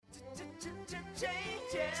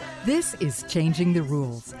This is Changing the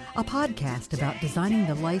Rules, a podcast about designing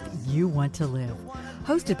the life you want to live.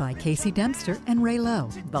 Hosted by Casey Dempster and Ray Lowe,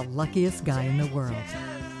 the luckiest guy in the world.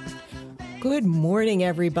 Good morning,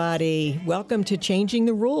 everybody. Welcome to Changing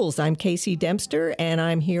the Rules. I'm Casey Dempster, and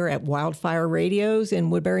I'm here at Wildfire Radios in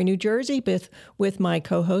Woodbury, New Jersey, with my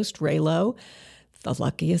co-host, Ray Lowe, the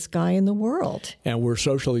luckiest guy in the world. And we're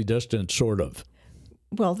socially distant, sort of.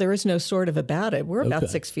 Well, there is no sort of about it. We're about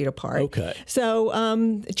 6 feet apart. Okay. So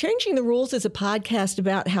Changing the Rules is a podcast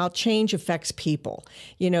about how change affects people.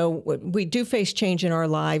 You know, we do face change in our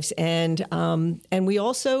lives, and we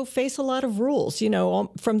also face a lot of rules. You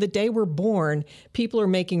know, from the day we're born, people are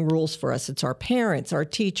making rules for us. It's our parents, our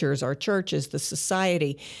teachers, our churches, the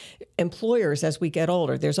society, employers as we get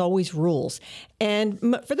older. There's always rules. And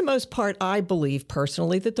for the most part, I believe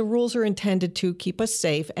personally that the rules are intended to keep us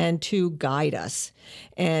safe and to guide us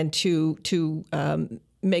and to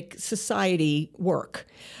make society work.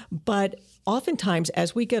 But oftentimes,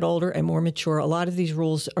 as we get older and more mature, a lot of these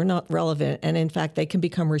rules are not relevant, and in fact, they can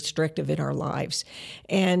become restrictive in our lives.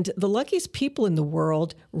 And the luckiest people in the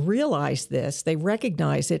world realize this, they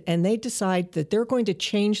recognize it, and they decide that they're going to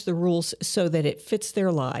change the rules so that it fits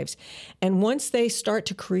their lives. And once they start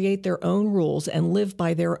to create their own rules and live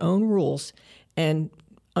by their own rules, and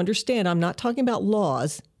understand, I'm not talking about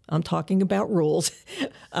laws, I'm talking about rules.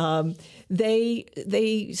 They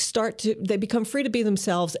become free to be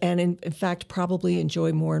themselves, and in fact, probably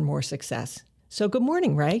enjoy more and more success. So, good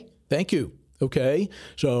morning, Ray. Thank you. Okay,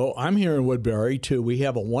 so I'm here in Woodbury, too. We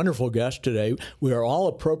have a wonderful guest today. We are all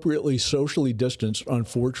appropriately socially distanced,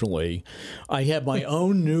 unfortunately. I have my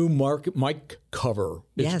own new mic cover.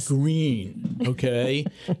 It's green, okay?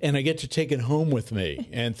 And I get to take it home with me.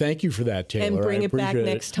 And thank you for that, Taylor. And bring it back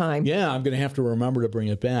next time. Yeah, I'm going to have to remember to bring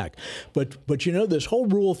it back. But you know, this whole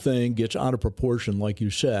rule thing gets out of proportion, like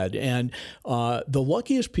you said. And the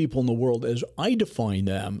luckiest people in the world, as I define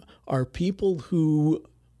them, are people who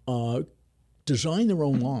design their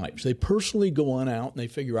own lives. They personally go on out and they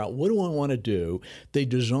figure out, what do I want to do? They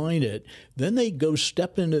design it. Then they go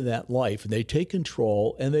step into that life and they take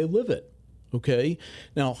control and they live it. Okay?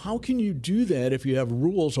 Now, how can you do that if you have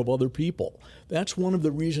rules of other people? That's one of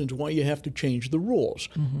the reasons why you have to change the rules.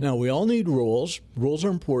 Mm-hmm. Now, we all need rules. Rules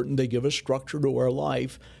are important. They give us structure to our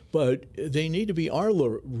life, but they need to be our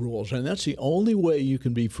rules, and that's the only way you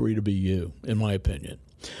can be free to be you, in my opinion.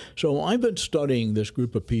 So I've been studying this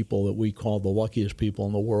group of people that we call the luckiest people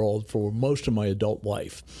in the world for most of my adult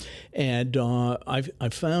life. And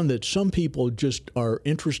I've found that some people just are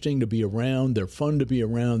interesting to be around. They're fun to be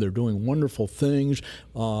around. They're doing wonderful things.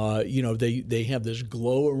 They have this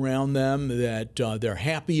glow around them that they're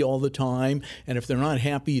happy all the time. And if they're not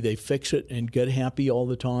happy, they fix it and get happy all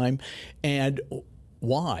the time. And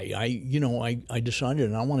why? I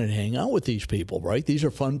decided I wanted to hang out with these people, right? These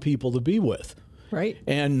are fun people to be with. Right.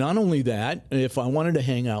 And not only that, if I wanted to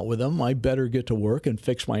hang out with them, I better get to work and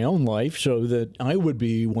fix my own life so that I would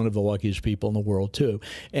be one of the luckiest people in the world, too.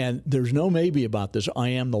 And there's no maybe about this. I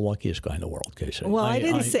am the luckiest guy in the world, Casey. Well, I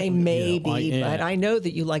didn't say maybe, but I know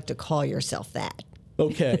that you like to call yourself that.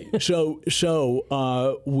 Okay, so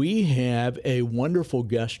we have a wonderful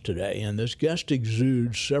guest today, and this guest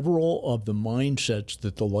exudes several of the mindsets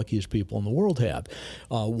that the luckiest people in the world have.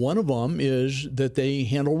 One of them is that they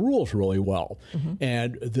handle rules really well,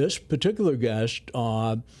 and this particular guest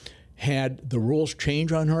had the rules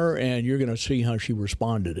change on her, and you're going to see how she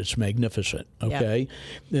responded. It's magnificent, okay?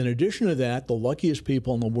 Yep. In addition to that, the luckiest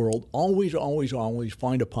people in the world always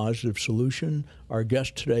find a positive solution. Our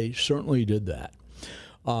guest today certainly did that.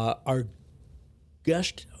 Our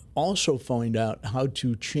guest also found out how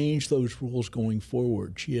to change those rules going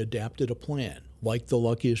forward. She adapted a plan, like the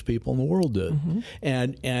luckiest people in the world did.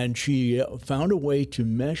 And she found a way to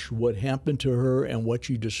mesh what happened to her and what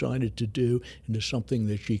she decided to do into something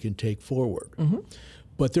that she can take forward.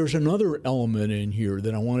 But there's another element in here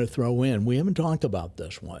that I want to throw in. We haven't talked about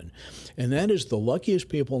this one, and that is the luckiest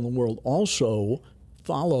people in the world also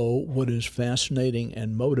follow what is fascinating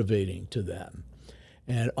and motivating to them.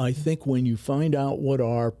 And I think when you find out what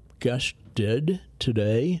our guest did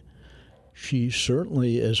today, she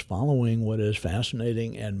certainly is following what is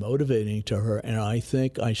fascinating and motivating to her. And I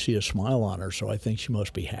think I see a smile on her, so I think she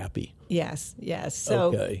must be happy. Yes.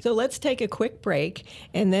 So let's take a quick break.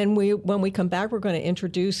 And then when we come back, we're going to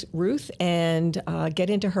introduce Ruth and get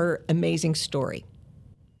into her amazing story.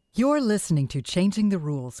 You're listening to Changing the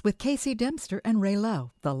Rules with Casey Dempster and Ray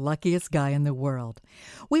Lowe, the luckiest guy in the world.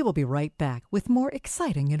 We will be right back with more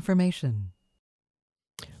exciting information.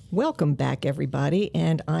 Welcome back, everybody,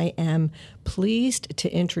 and I am pleased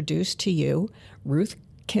to introduce to you Ruth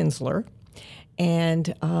Kinsler.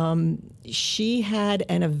 And she had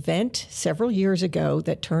an event several years ago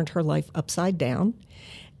that turned her life upside down.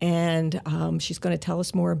 And she's going to tell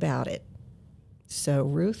us more about it. So,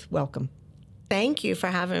 Ruth, welcome. Thank you for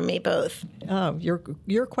having me both. Oh, you're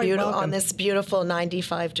quite welcome. On this beautiful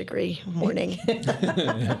 95-degree morning.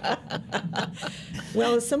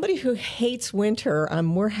 Well, as somebody who hates winter, I'm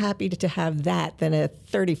more happy to have that than a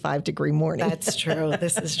 35-degree morning. That's true.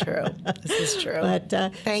 This is true. This is true. But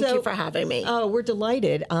Thank you for having me. Oh, we're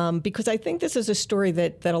delighted because I think this is a story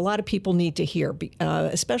that a lot of people need to hear,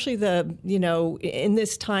 especially in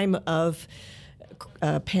this time of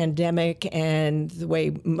pandemic and the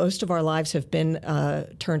way most of our lives have been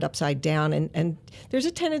turned upside down. And there's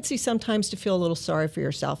a tendency sometimes to feel a little sorry for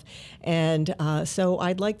yourself. And so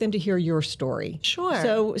I'd like them to hear your story.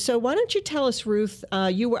 Sure. So why don't you tell us, Ruth,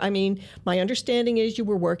 my understanding is you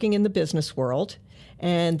were working in the business world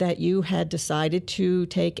and that you had decided to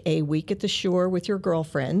take a week at the shore with your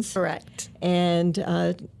girlfriends. Correct. And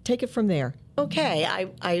take it from there. Okay,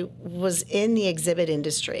 I was in the exhibit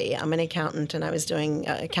industry. I'm an accountant, and I was doing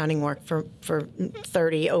accounting work for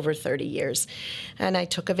over 30 years. And I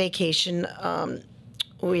took a vacation.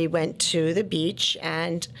 We went to the beach,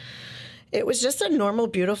 and it was just a normal,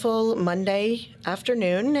 beautiful Monday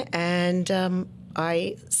afternoon. And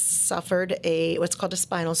I suffered what's called a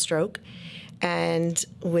spinal stroke. And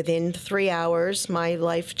within 3 hours, my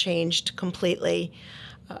life changed completely.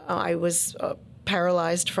 I was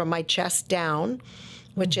paralyzed from my chest down,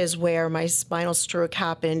 which is where my spinal stroke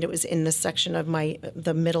happened. It was in the section of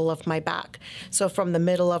the middle of my back. So from the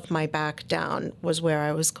middle of my back down was where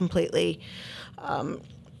I was completely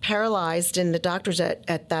paralyzed. And the doctors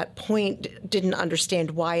at that point didn't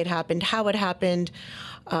understand why it happened, how it happened.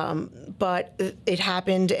 But it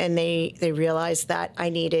happened, and they realized that I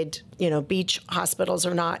needed, beach hospitals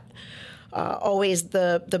are not always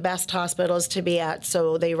the best hospitals to be at.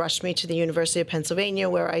 So they rushed me to the University of Pennsylvania,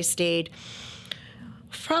 where I stayed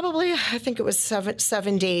probably, I think it was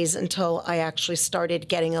seven days until I actually started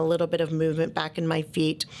getting a little bit of movement back in my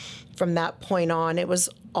feet. From that point on, it was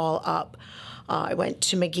all up. I went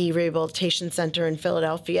to McGee Rehabilitation Center in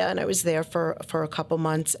Philadelphia, and I was there for a couple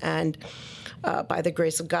months. And by the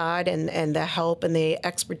grace of God and the help and the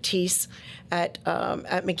expertise at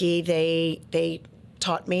McGee, they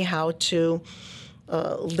taught me how to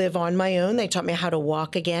live on my own. They taught me how to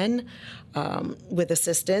walk again with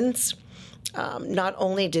assistance. Not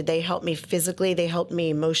only did they help me physically, they helped me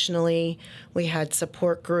emotionally. We had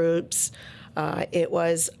support groups. It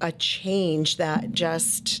was a change that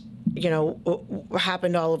just,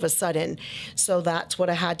 happened all of a sudden. So that's what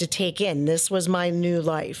I had to take in. This was my new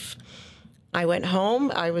life. I went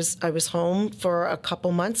home. I was home for a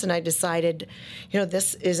couple months, and I decided,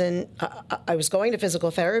 this isn't. I was going to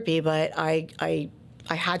physical therapy, but I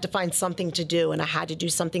had to find something to do, and I had to do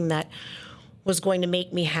something that was going to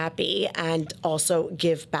make me happy and also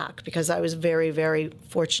give back, because I was very, very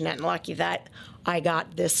fortunate and lucky that I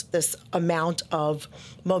got this amount of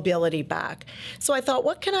mobility back. So I thought,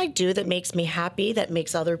 what can I do that makes me happy, that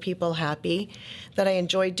makes other people happy, that I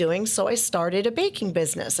enjoy doing? So I started a baking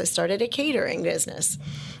business. I started a catering business,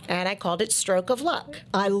 and I called it Stroke of Luck.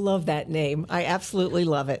 I love that name. I absolutely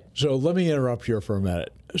love it. So let me interrupt here for a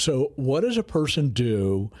minute. So what does a person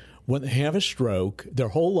do when they have a stroke, their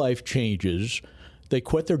whole life changes, they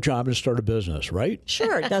quit their job and start a business, right?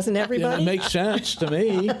 Sure, doesn't everybody? It makes sense to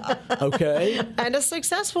me. Okay. And a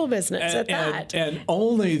successful business at that. And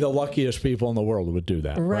only the luckiest people in the world would do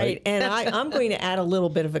that. Right. And I'm going to add a little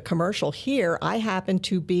bit of a commercial here. I happened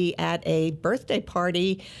to be at a birthday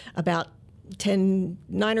party about 9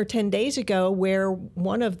 or 10 days ago, where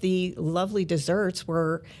one of the lovely desserts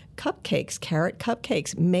were cupcakes, carrot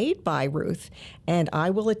cupcakes made by Ruth. And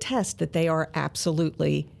I will attest that they are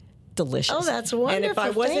absolutely delicious. Oh, that's wonderful. And if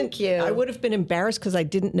I wasn't, thank you. I would have been embarrassed because I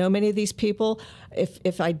didn't know many of these people.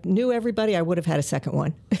 If I knew everybody, I would have had a second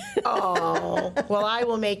one. Oh, well, I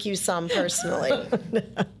will make you some personally. No.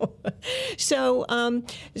 So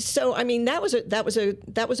I mean, that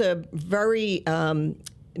was a very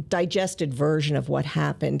digested version of what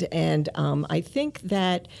happened. And I think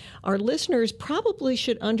that our listeners probably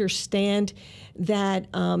should understand that,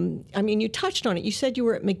 you touched on it. You said you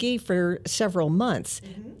were at McGee for several months.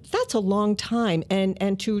 Mm-hmm. That's a long time.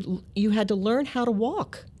 And you had to learn how to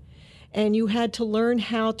walk. And you had to learn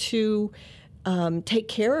how to take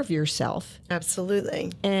care of yourself.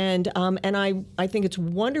 Absolutely. And I think it's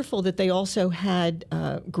wonderful that they also had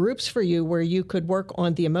groups for you where you could work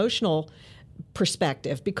on the emotional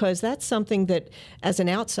perspective, because that's something that, as an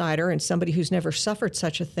outsider and somebody who's never suffered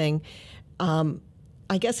such a thing,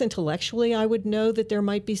 I guess intellectually I would know that there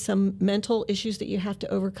might be some mental issues that you have to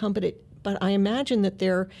overcome, but I imagine that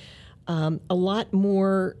they're a lot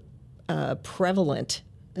more prevalent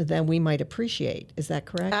than we might appreciate. Is that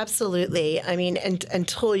correct? Absolutely. I mean,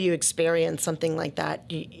 until you experience something like that,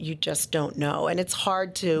 you just don't know. And it's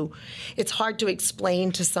hard to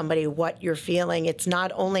explain to somebody what you're feeling. It's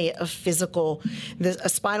not only a physical, a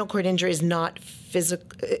spinal cord injury is not physical.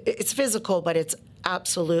 It's physical, but it's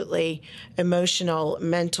absolutely emotional,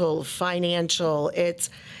 mental, financial. It's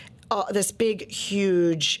this big,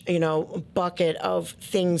 huge, bucket of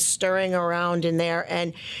things stirring around in there,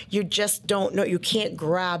 and you just don't know. You can't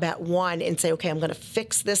grab at one and say, okay, I'm going to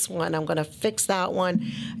fix this one, I'm going to fix that one.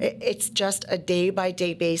 It's just a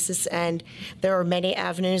day-by-day basis, and there are many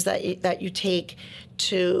avenues that you take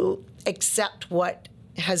to accept what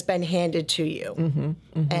has been handed to you.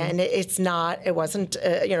 And it's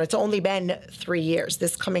only been 3 years.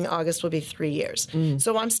 This coming August will be 3 years.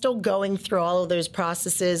 So I'm still going through all of those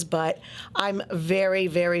processes, but I'm very,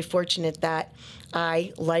 very fortunate that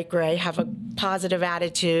I, like Ray, have a positive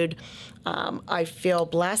attitude. I feel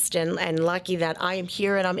blessed and lucky that I am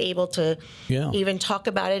here and I'm able to even talk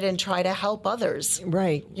about it and try to help others.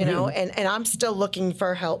 Right. And I'm still looking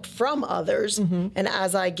for help from others. And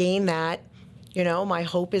as I gain that, my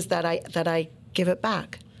hope is that I give it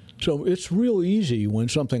back. So it's real easy when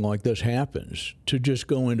something like this happens to just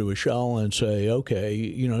go into a shell and say,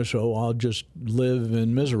 okay, so I'll just live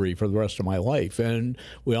in misery for the rest of my life. And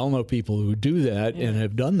we all know people who do that and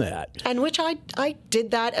have done that. And which I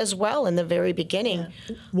did that as well in the very beginning.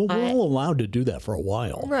 Well, we're all allowed to do that for a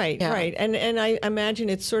while. Right, right. And I imagine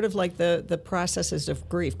it's sort of like the processes of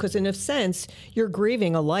grief, because in a sense, you're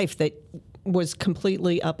grieving a life that was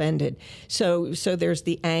completely upended. So there's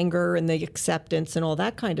the anger and the acceptance and all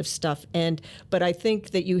that kind of stuff. But I think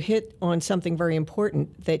that you hit on something very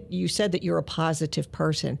important, that you said that you're a positive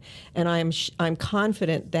person. And I'm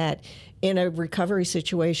confident that in a recovery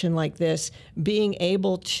situation like this, being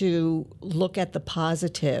able to look at the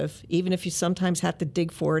positive, even if you sometimes have to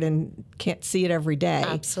dig for it and can't see it every day.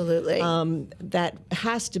 Absolutely. That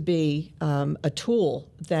has to be a tool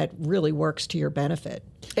that really works to your benefit.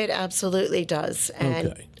 It absolutely does. And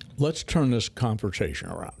okay. Let's turn this conversation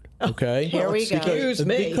around. Okay. Here we go. Excuse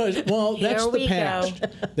me. Because that's the we past. go.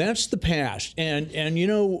 That's the past. And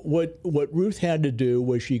what Ruth had to do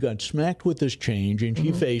was she got smacked with this change and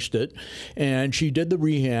she faced it, and she did the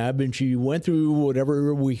rehab and she went through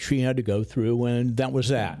whatever she had to go through, and that was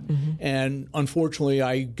that. And unfortunately,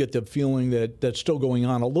 I get the feeling that that's still going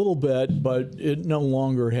on a little bit, but it no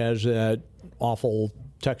longer has that awful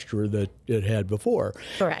texture that it had before.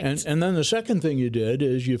 Correct. And then the second thing you did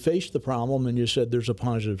is you faced the problem and you said there's a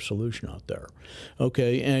positive solution out there.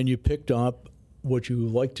 Okay, and you picked up what you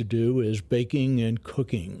like to do is baking and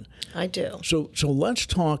cooking. I do. So let's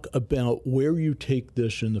talk about where you take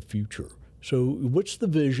this in the future. So what's the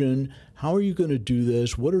vision? How are you going to do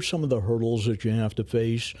this? What are some of the hurdles that you have to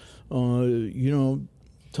face?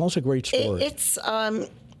 Tell us a great story. It's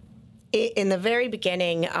in the very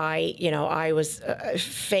beginning, I was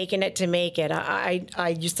faking it to make it.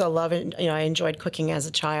 I used to love it. I enjoyed cooking as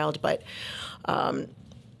a child, but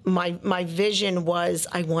my vision was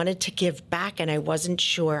I wanted to give back, and I wasn't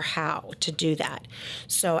sure how to do that.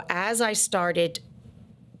 So as I started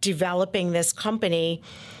developing this company,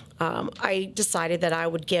 I decided that I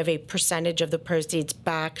would give a percentage of the proceeds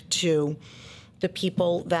back to the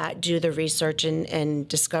people that do the research and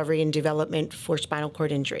discovery and development for spinal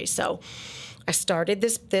cord injury. So I started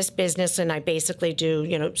this business, and I basically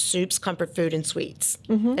do, soups, comfort food, and sweets.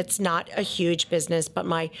 It's not a huge business, but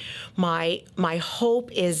my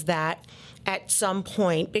hope is that at some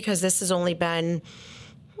point, because this has only been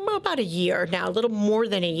about a year now, a little more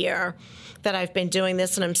than a year that I've been doing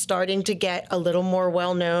this, and I'm starting to get a little more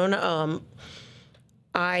well-known.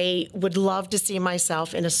 I would love to see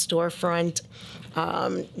myself in a storefront,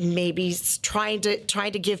 maybe trying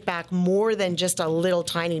to give back more than just a little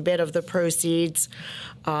tiny bit of the proceeds.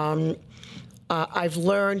 I've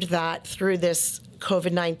learned that through this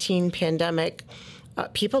COVID-19 pandemic,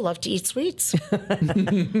 people love to eat sweets.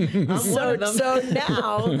 So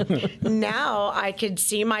now I could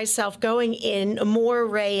see myself going in more,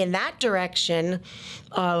 Ray, in that direction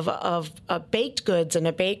of baked goods in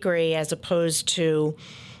a bakery as opposed to,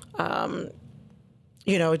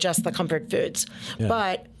 just the comfort foods.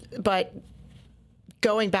 Yeah. But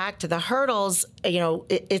going back to the hurdles,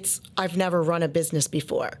 I've never run a business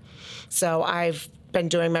before. So I've been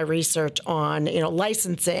doing my research on,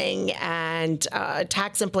 licensing and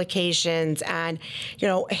tax implications and,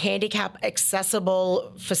 handicap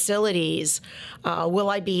accessible facilities. Will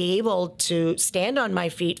I be able to stand on my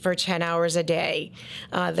feet for 10 hours a day?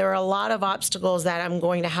 There are a lot of obstacles that I'm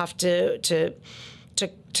going to have to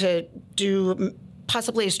to do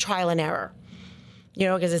possibly as trial and error,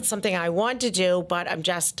 because it's something I want to do, but I'm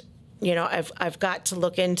just, I've got to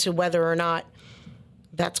look into whether or not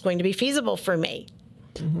that's going to be feasible for me.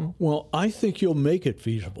 Mm-hmm. Well, I think you'll make it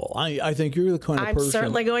feasible. I think you're the kind of person. I'm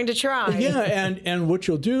certainly going to try. Yeah, and what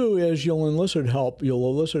you'll do is you'll elicit help. You'll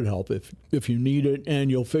elicit help if you need it,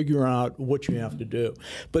 and you'll figure out what you have to do.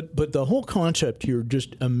 But the whole concept here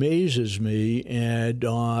just amazes me, and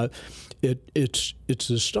it's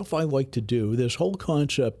the stuff I like to do. This whole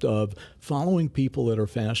concept of following people that are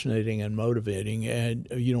fascinating and motivating,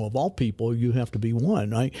 and of all people, you have to be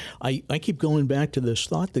one. I keep going back to this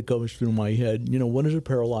thought that goes through my head. What does a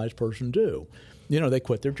paralyzed person do? They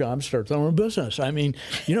quit their job, start their own business. I mean,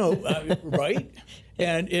 right?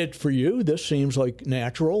 And for you, this seems like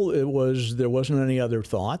natural. There wasn't any other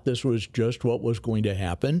thought. This was just what was going to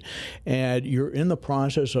happen. And you're in the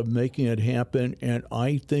process of making it happen. And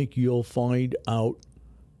I think you'll find out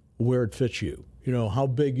where it fits you. How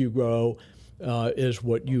big you grow is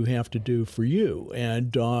what you have to do for you.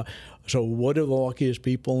 And so what do the luckiest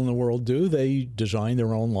people in the world do? They design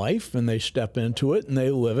their own life, and they step into it, and they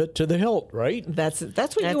live it to the hilt, right? That's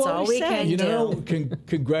what you always say.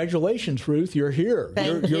 Congratulations, Ruth. You're here.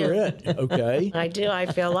 You're it. Okay. I do. I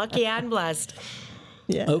feel lucky and blessed.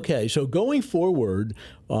 Yeah. Okay, so going forward,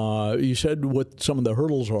 you said what some of the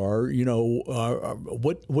hurdles are.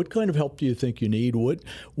 What kind of help do you think you need?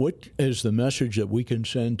 What is the message that we can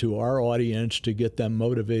send to our audience to get them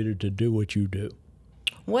motivated to do what you do?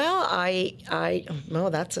 Well,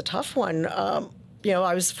 that's a tough one.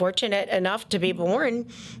 I was fortunate enough to be born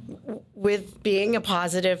with being a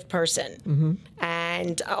positive person,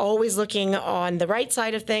 and always looking on the right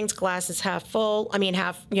side of things. Glasses half full. I mean,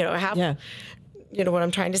 half. Yeah. You know what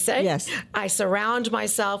I'm trying to say? Yes. I surround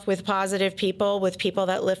myself with positive people, with people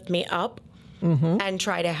that lift me up and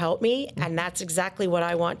try to help me. And that's exactly what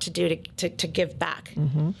I want to do to give back.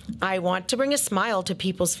 I want to bring a smile to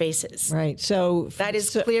people's faces. Right. So that is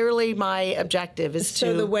clearly my objective.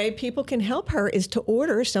 So the way people can help her is to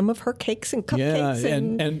order some of her cakes and cupcakes.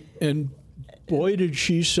 Yeah, and boy, did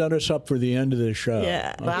she set us up for the end of the show.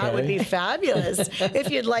 Yeah. Okay. That would be fabulous. If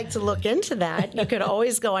you'd like to look into that, you could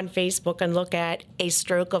always go on Facebook and look at A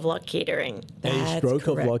Stroke of Luck Catering. A Stroke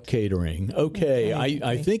of Luck Catering. Okay.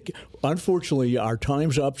 I think, unfortunately, our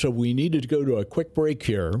time's up, so we needed to go to a quick break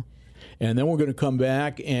here, and then we're going to come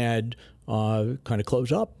back and kind of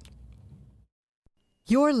close up.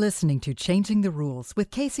 You're listening to Changing the Rules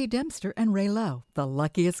with Casey Dempster and Ray Lowe, the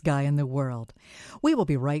luckiest guy in the world. We will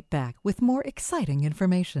be right back with more exciting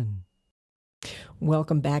information.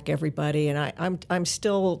 Welcome back, everybody. And I'm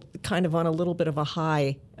still kind of on a little bit of a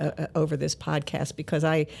high over this podcast because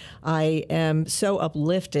I am so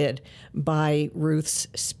uplifted by Ruth's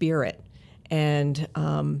spirit, and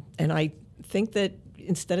I think that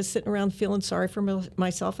instead of sitting around feeling sorry for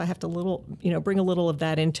myself, I have to bring a little of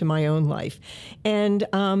that into my own life. And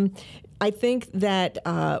I think that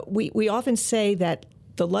we often say that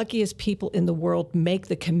the luckiest people in the world make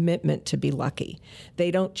the commitment to be lucky. They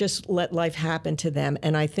don't just let life happen to them.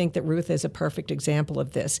 And I think that Ruth is a perfect example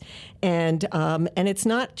of this. And it's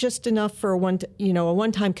not just enough for a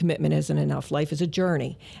one-time commitment isn't enough. Life is a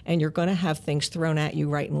journey, and you're going to have things thrown at you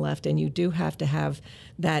right and left. And you do have to have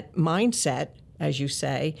that mindset, as you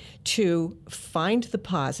say, to find the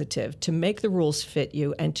positive, to make the rules fit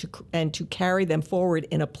you, and to carry them forward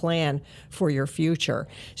in a plan for your future.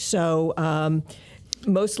 So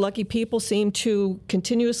most lucky people seem to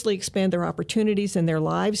continuously expand their opportunities in their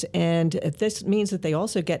lives, and this means that they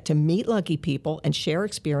also get to meet lucky people and share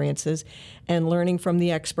experiences and learning from the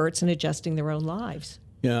experts and adjusting their own lives.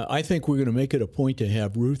 Yeah, I think we're going to make it a point to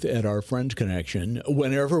have Ruth at our Friends Connection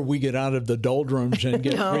whenever we get out of the doldrums and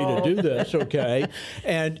get free to do this, okay?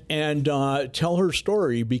 And tell her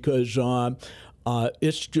story, because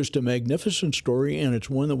it's just a magnificent story, and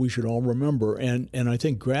it's one that we should all remember. And I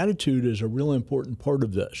think gratitude is a real important part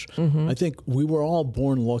of this. I think we were all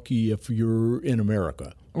born lucky if you're in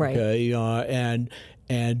America, right? Okay,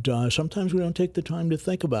 and sometimes we don't take the time to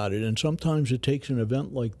think about it, and sometimes it takes an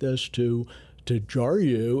event like this to jar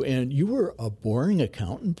you. And you were a boring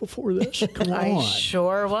accountant before this? Come on. I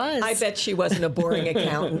sure was. I bet she wasn't a boring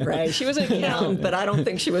accountant, Ray. She was an accountant, but I don't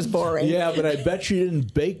think she was boring. Yeah, but I bet she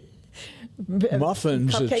didn't bake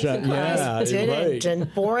muffins, cupcakes and pies. yeah, Didn't, right.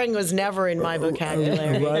 and boring was never in my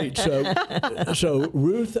vocabulary. Right. So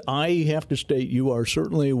Ruth, I have to state you are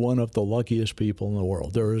certainly one of the luckiest people in the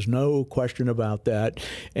world. There is no question about that.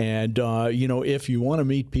 And, if you want to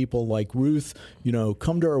meet people like Ruth,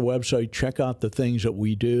 come to our website, check out the things that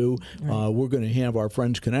we do. Right. We're going to have our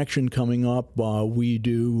Friends Connection coming up. We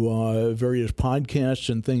do various podcasts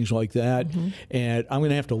and things like that. Mm-hmm. And I'm going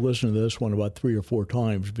to have to listen to this one about 3 or 4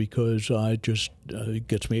 times because it just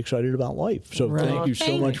gets me excited about life. So thank you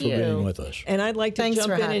so much for being with us. And I'd like to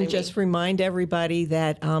jump in and just remind everybody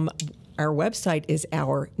that our website is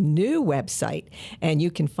our new website, and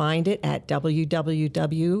you can find it at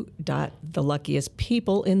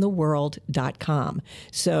www.theluckiestpeopleintheworld.com.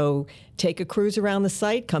 So take a cruise around the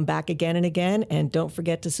site, come back again and again, and don't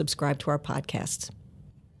forget to subscribe to our podcasts.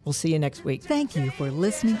 We'll see you next week. Thank you for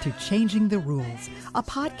listening to Changing the Rules, a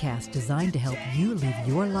podcast designed to help you live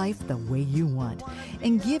your life the way you want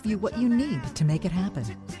and give you what you need to make it happen.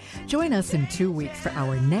 Join us in 2 weeks for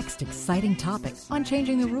our next exciting topic on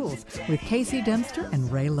Changing the Rules with Casey Dempster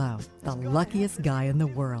and Ray Lowe, the luckiest guy in the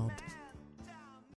world.